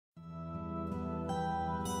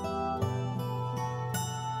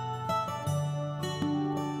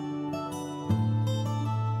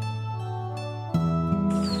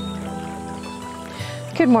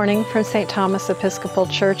Good morning from St. Thomas Episcopal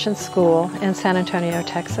Church and School in San Antonio,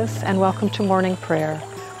 Texas, and welcome to morning prayer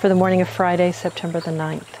for the morning of Friday, September the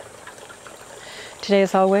 9th. Today,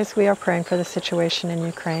 as always, we are praying for the situation in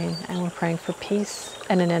Ukraine, and we're praying for peace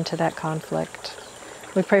and an end to that conflict.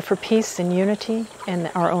 We pray for peace and unity in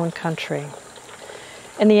our own country.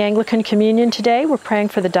 In the Anglican Communion today, we're praying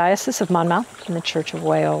for the Diocese of Monmouth and the Church of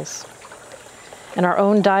Wales. In our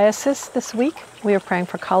own diocese this week, we are praying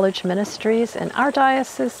for college ministries in our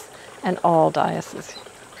diocese and all dioceses.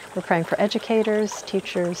 We're praying for educators,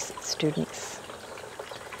 teachers, students.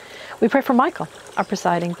 We pray for Michael, our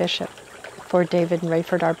presiding bishop, for David and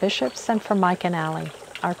Rayford, our bishops, and for Mike and Allie,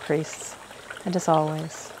 our priests. And as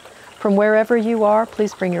always, from wherever you are,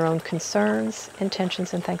 please bring your own concerns,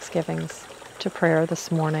 intentions, and thanksgivings to prayer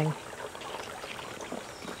this morning.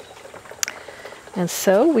 And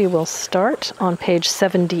so we will start on page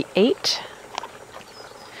 78.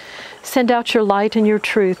 Send out your light and your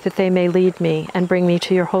truth that they may lead me and bring me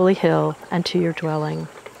to your holy hill and to your dwelling.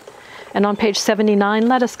 And on page 79,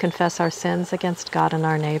 let us confess our sins against God and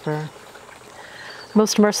our neighbor.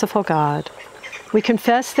 Most merciful God, we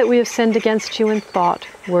confess that we have sinned against you in thought,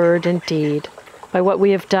 word, and deed, by what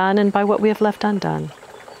we have done and by what we have left undone.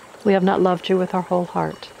 We have not loved you with our whole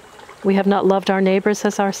heart. We have not loved our neighbors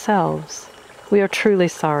as ourselves. We are truly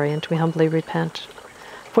sorry, and we humbly repent.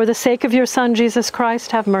 For the sake of your Son, Jesus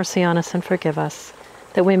Christ, have mercy on us and forgive us,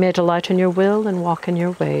 that we may delight in your will and walk in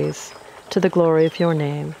your ways, to the glory of your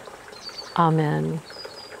name. Amen.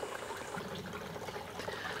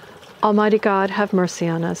 Almighty God, have mercy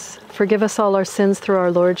on us. Forgive us all our sins through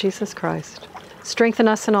our Lord Jesus Christ. Strengthen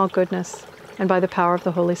us in all goodness, and by the power of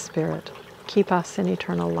the Holy Spirit, keep us in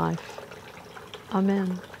eternal life.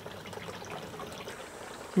 Amen.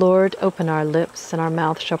 Lord, open our lips, and our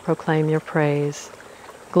mouth shall proclaim your praise.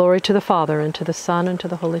 Glory to the Father, and to the Son, and to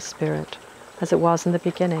the Holy Spirit, as it was in the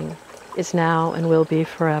beginning, is now, and will be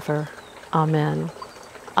forever. Amen.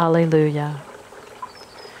 Alleluia.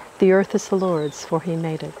 The earth is the Lord's, for he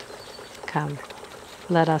made it. Come,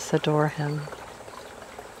 let us adore him.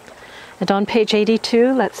 And on page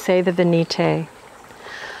 82, let's say the Venite.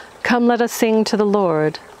 Come, let us sing to the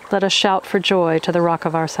Lord. Let us shout for joy to the rock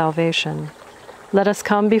of our salvation. Let us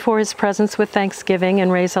come before his presence with thanksgiving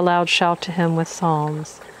and raise a loud shout to him with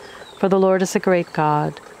psalms. For the Lord is a great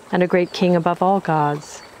God, and a great King above all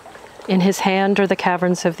gods. In his hand are the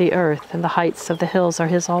caverns of the earth, and the heights of the hills are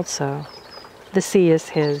his also. The sea is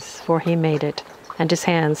his, for he made it, and his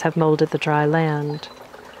hands have molded the dry land.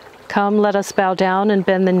 Come, let us bow down and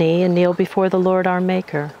bend the knee and kneel before the Lord our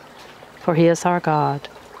Maker. For he is our God,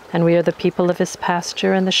 and we are the people of his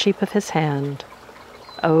pasture and the sheep of his hand.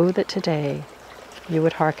 Oh, that today you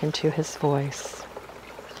would hearken to his voice.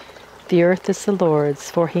 The earth is the Lord's,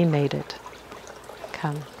 for he made it.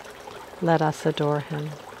 Come, let us adore him.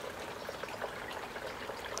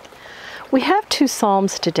 We have two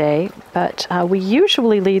psalms today, but we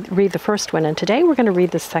usually read the first one, and today we're going to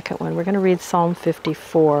read the second one. We're going to read Psalm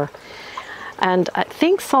 54. And I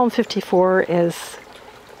think Psalm 54 is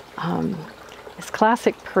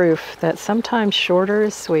classic proof that sometimes shorter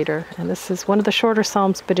is sweeter. And this is one of the shorter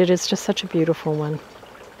psalms, but it is just such a beautiful one.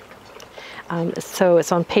 So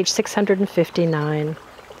it's on page 659.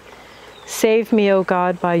 Save me, O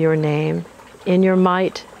God, by your name. In your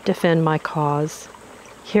might, defend my cause.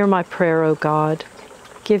 Hear my prayer, O God.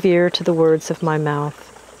 Give ear to the words of my mouth.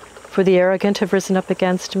 For the arrogant have risen up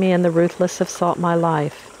against me, and the ruthless have sought my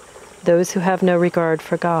life, those who have no regard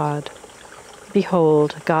for God.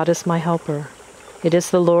 Behold, God is my helper. It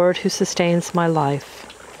is the Lord who sustains my life.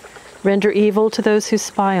 Render evil to those who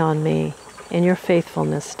spy on me. In your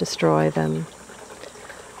faithfulness, destroy them.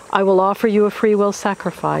 I will offer you a freewill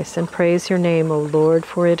sacrifice and praise your name, O Lord,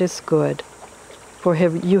 for it is good. For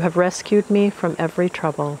you have rescued me from every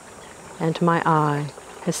trouble, and my eye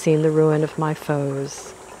has seen the ruin of my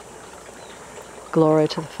foes. Glory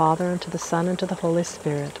to the Father, and to the Son, and to the Holy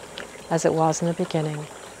Spirit, as it was in the beginning,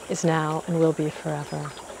 is now, and will be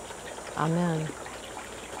forever. Amen.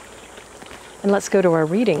 And let's go to our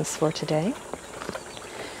readings for today.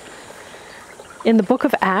 In the book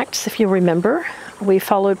of Acts, if you remember, we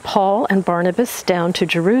followed Paul and Barnabas down to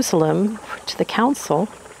Jerusalem to the council.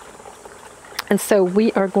 And so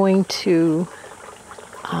we are going to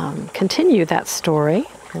continue that story.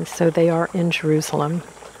 And so they are in Jerusalem.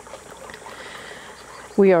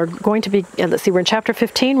 We are going to be, let's see, we're in chapter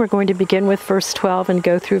 15. We're going to begin with verse 12 and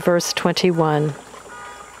go through verse 21.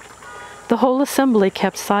 The whole assembly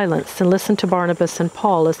kept silence and listened to Barnabas and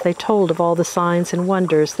Paul as they told of all the signs and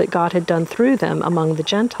wonders that God had done through them among the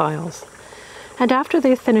Gentiles. And after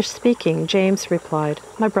they finished speaking, James replied,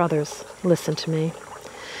 "My brothers, listen to me.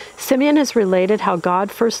 Simeon has related how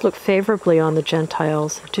God first looked favorably on the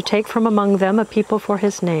Gentiles to take from among them a people for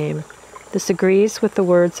his name. This agrees with the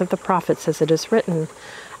words of the prophets as it is written,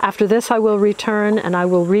 "After this I will return, and I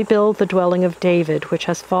will rebuild the dwelling of David, which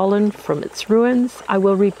has fallen from its ruins. I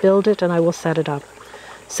will rebuild it, and I will set it up,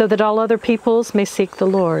 so that all other peoples may seek the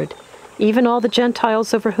Lord, even all the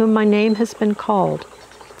Gentiles over whom my name has been called.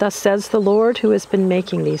 Thus says the Lord, who has been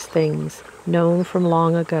making these things known from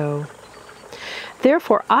long ago."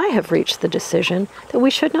 Therefore, I have reached the decision that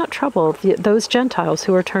we should not trouble those Gentiles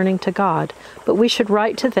who are turning to God, but we should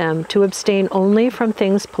write to them to abstain only from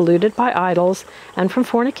things polluted by idols, and from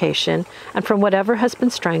fornication, and from whatever has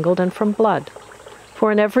been strangled, and from blood.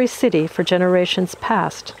 For in every city, for generations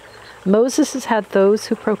past, Moses has had those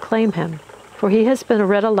who proclaim him, for he has been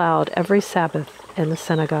read aloud every Sabbath in the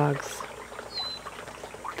synagogues.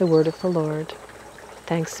 The word of the Lord.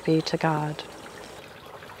 Thanks be to God.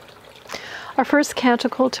 Our first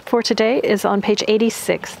canticle for today is on page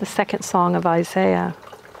 86, the second song of Isaiah.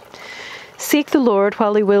 Seek the Lord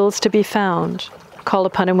while he wills to be found. Call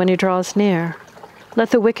upon him when he draws near.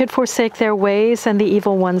 Let the wicked forsake their ways and the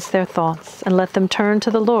evil ones their thoughts, and let them turn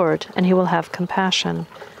to the Lord, and he will have compassion,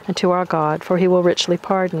 and to our God, for he will richly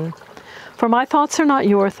pardon. For my thoughts are not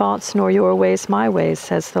your thoughts, nor your ways my ways,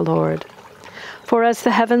 says the Lord. For as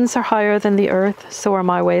the heavens are higher than the earth, so are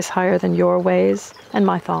my ways higher than your ways, and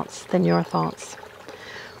my thoughts than your thoughts.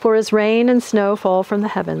 For as rain and snow fall from the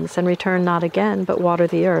heavens, and return not again, but water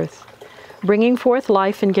the earth, bringing forth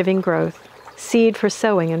life and giving growth, seed for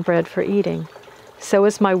sowing and bread for eating, so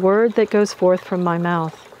is my word that goes forth from my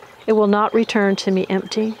mouth. It will not return to me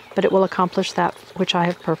empty, but it will accomplish that which I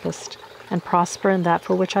have purposed, and prosper in that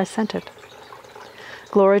for which I sent it.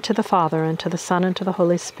 Glory to the Father, and to the Son, and to the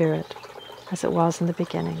Holy Spirit, as it was in the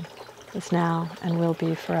beginning, is now, and will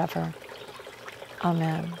be forever.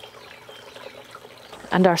 Amen.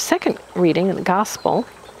 And our second reading in the Gospel,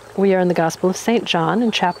 we are in the Gospel of St. John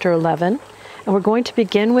in chapter 11, and we're going to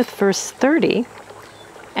begin with verse 30,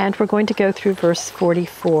 and we're going to go through verse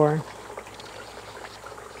 44.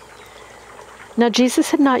 Now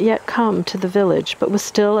Jesus had not yet come to the village, but was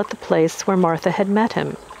still at the place where Martha had met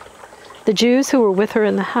him. The Jews who were with her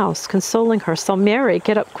in the house, consoling her, saw Mary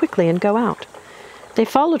get up quickly and go out. They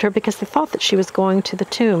followed her because they thought that she was going to the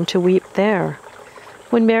tomb to weep there.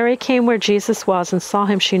 When Mary came where Jesus was and saw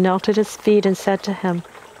him, she knelt at his feet and said to him,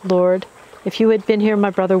 "Lord, if you had been here,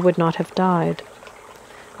 my brother would not have died."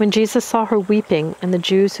 When Jesus saw her weeping, and the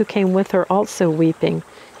Jews who came with her also weeping,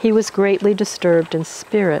 he was greatly disturbed in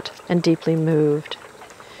spirit and deeply moved.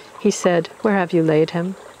 He said, "Where have you laid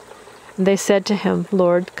him?" And they said to him,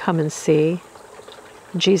 "Lord, come and see."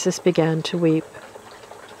 Jesus began to weep.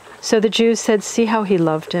 So the Jews said, "See how he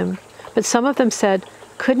loved him." But some of them said,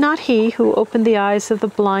 "Could not he who opened the eyes of the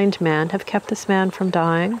blind man have kept this man from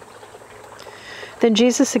dying?" Then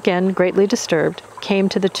Jesus, again greatly disturbed, came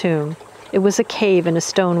to the tomb. It was a cave, and a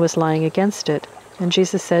stone was lying against it. And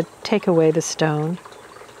Jesus said, "Take away the stone."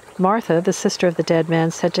 Martha, the sister of the dead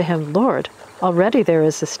man, said to him, "Lord, already there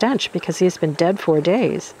is a stench, because he has been dead 4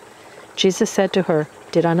 days." Jesus said to her,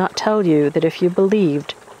 "Did I not tell you that if you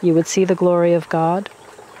believed, you would see the glory of God?"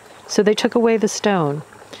 So they took away the stone.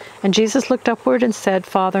 And Jesus looked upward and said,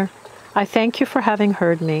 "Father, I thank you for having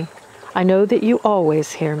heard me. I know that you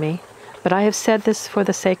always hear me, but I have said this for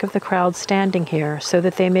the sake of the crowd standing here, so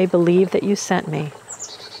that they may believe that you sent me."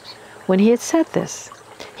 When he had said this,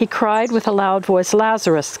 he cried with a loud voice,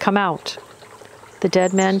 "Lazarus, come out!" The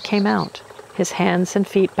dead man came out, his hands and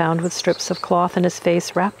feet bound with strips of cloth, and his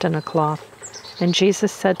face wrapped in a cloth. And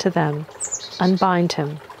Jesus said to them, "Unbind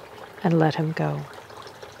him and let him go."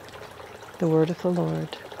 The word of the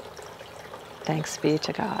Lord. Thanks be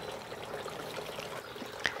to God.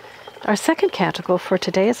 Our second canticle for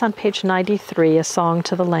today is on page 93, A Song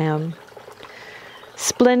to the Lamb.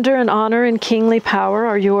 Splendor and honor and kingly power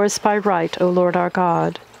are yours by right, O Lord our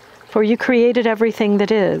God, for you created everything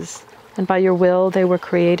that is, and by your will they were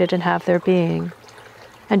created and have their being.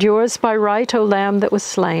 And yours by right, O Lamb that was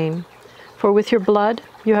slain, for with your blood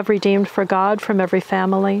you have redeemed for God from every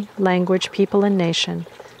family, language, people, and nation,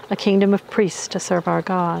 a kingdom of priests to serve our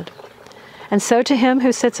God. And so to him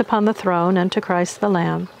who sits upon the throne, and to Christ the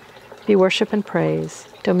Lamb, be worship and praise,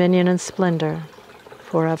 dominion and splendor,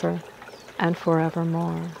 forever and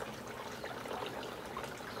forevermore.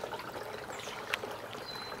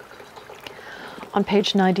 On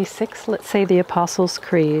page 96, let's say the Apostles'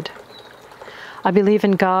 Creed. I believe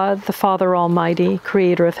in God, the Father Almighty,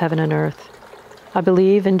 creator of heaven and earth. I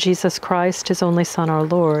believe in Jesus Christ, his only Son, our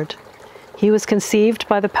Lord. He was conceived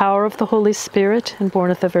by the power of the Holy Spirit and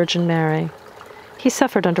born of the Virgin Mary. He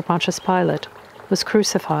suffered under Pontius Pilate, was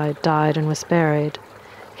crucified, died, and was buried.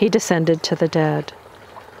 he descended to the dead.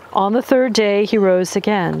 On the third day he rose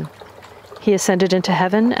again. He ascended into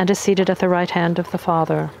heaven and is seated at the right hand of the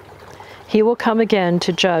Father. He will come again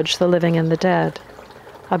to judge the living and the dead.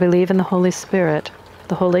 I believe in the Holy Spirit,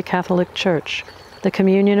 the Holy Catholic Church, the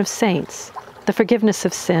communion of saints, the forgiveness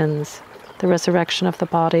of sins, the resurrection of the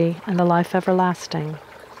body, and the life everlasting.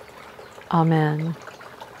 Amen.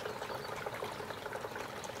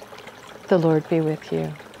 The Lord be with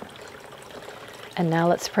you. And now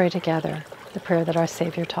let's pray together the prayer that our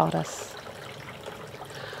Savior taught us.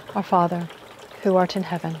 Our Father, who art in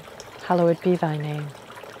heaven, hallowed be thy name.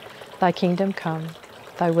 Thy kingdom come,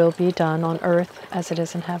 thy will be done on earth as it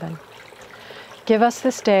is in heaven. Give us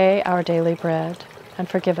this day our daily bread, and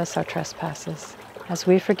forgive us our trespasses, as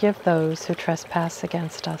we forgive those who trespass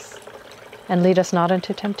against us. And lead us not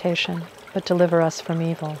into temptation, but deliver us from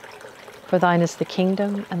evil. For thine is the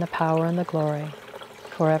kingdom, and the power, and the glory,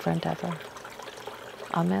 forever and ever.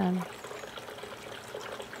 Amen.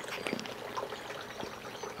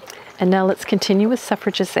 And now let's continue with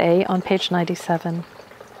Suffrages A on page 97.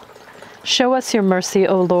 Show us your mercy,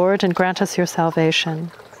 O Lord, and grant us your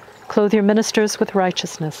salvation. Clothe your ministers with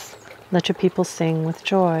righteousness. Let your people sing with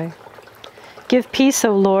joy. Give peace,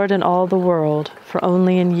 O Lord, in all the world, for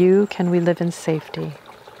only in you can we live in safety.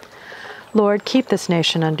 Lord, keep this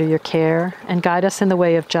nation under your care, and guide us in the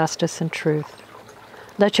way of justice and truth.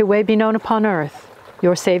 Let your way be known upon earth,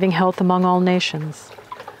 your saving health among all nations.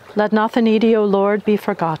 Let not the needy, O Lord, be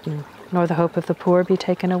forgotten, nor the hope of the poor be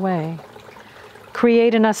taken away.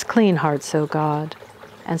 Create in us clean hearts, O God,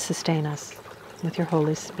 and sustain us with your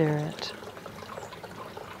Holy Spirit.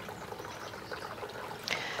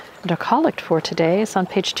 And our collect for today is on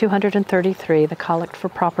page 233, the collect for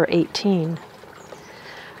Proper 18.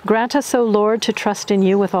 Grant us, O Lord, to trust in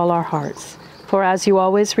you with all our hearts, for as you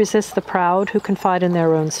always resist the proud who confide in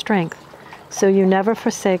their own strength, so you never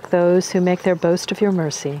forsake those who make their boast of your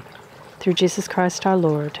mercy. Through Jesus Christ our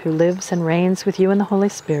Lord, who lives and reigns with you in the Holy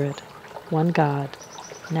Spirit, one God,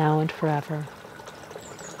 now and forever.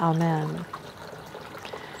 Amen.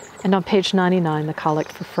 And on page 99, the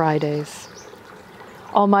collect for Fridays.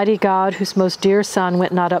 Almighty God, whose most dear Son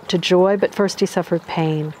went not up to joy, but first he suffered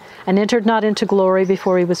pain, and entered not into glory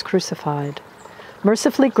before he was crucified,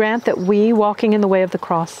 mercifully grant that we, walking in the way of the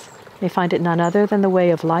cross, may find it none other than the way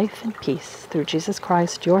of life and peace, through Jesus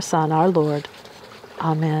Christ, your Son, our Lord.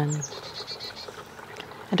 Amen.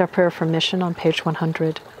 And our prayer for mission on page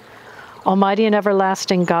 100. Almighty and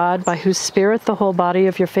everlasting God, by whose Spirit the whole body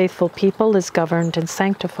of your faithful people is governed and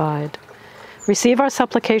sanctified, receive our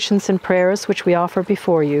supplications and prayers which we offer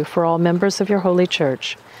before you for all members of your holy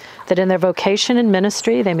church, that in their vocation and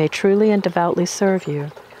ministry they may truly and devoutly serve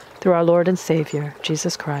you, through our Lord and Savior,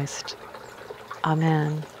 Jesus Christ.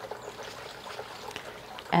 Amen.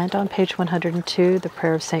 And on page 102, the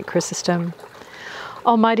prayer of St. Chrysostom.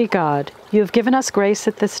 Almighty God, you have given us grace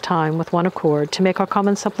at this time with one accord to make our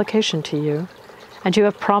common supplication to you, and you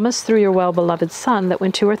have promised through your well-beloved Son that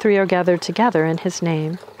when 2 or 3 are gathered together in his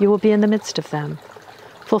name, you will be in the midst of them.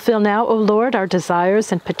 Fulfill now, O Lord, our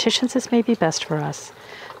desires and petitions as may be best for us,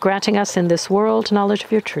 granting us in this world knowledge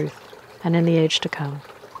of your truth, and in the age to come,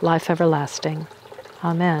 life everlasting.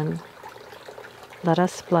 Amen. Let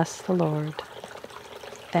us bless the Lord.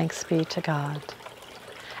 Thanks be to God.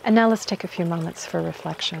 And now let's take a few moments for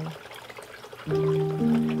reflection.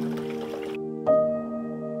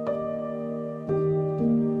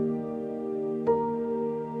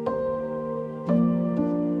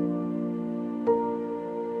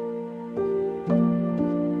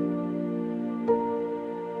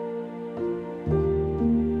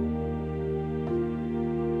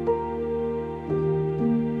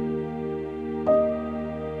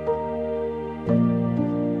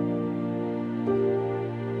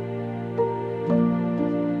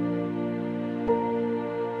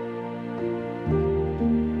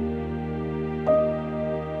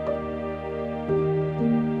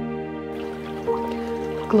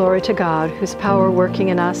 Glory to God, whose power working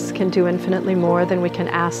in us can do infinitely more than we can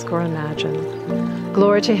ask or imagine.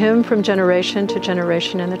 Glory to him from generation to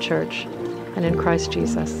generation in the Church, and in Christ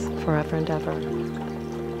Jesus, forever and ever.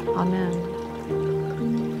 Amen.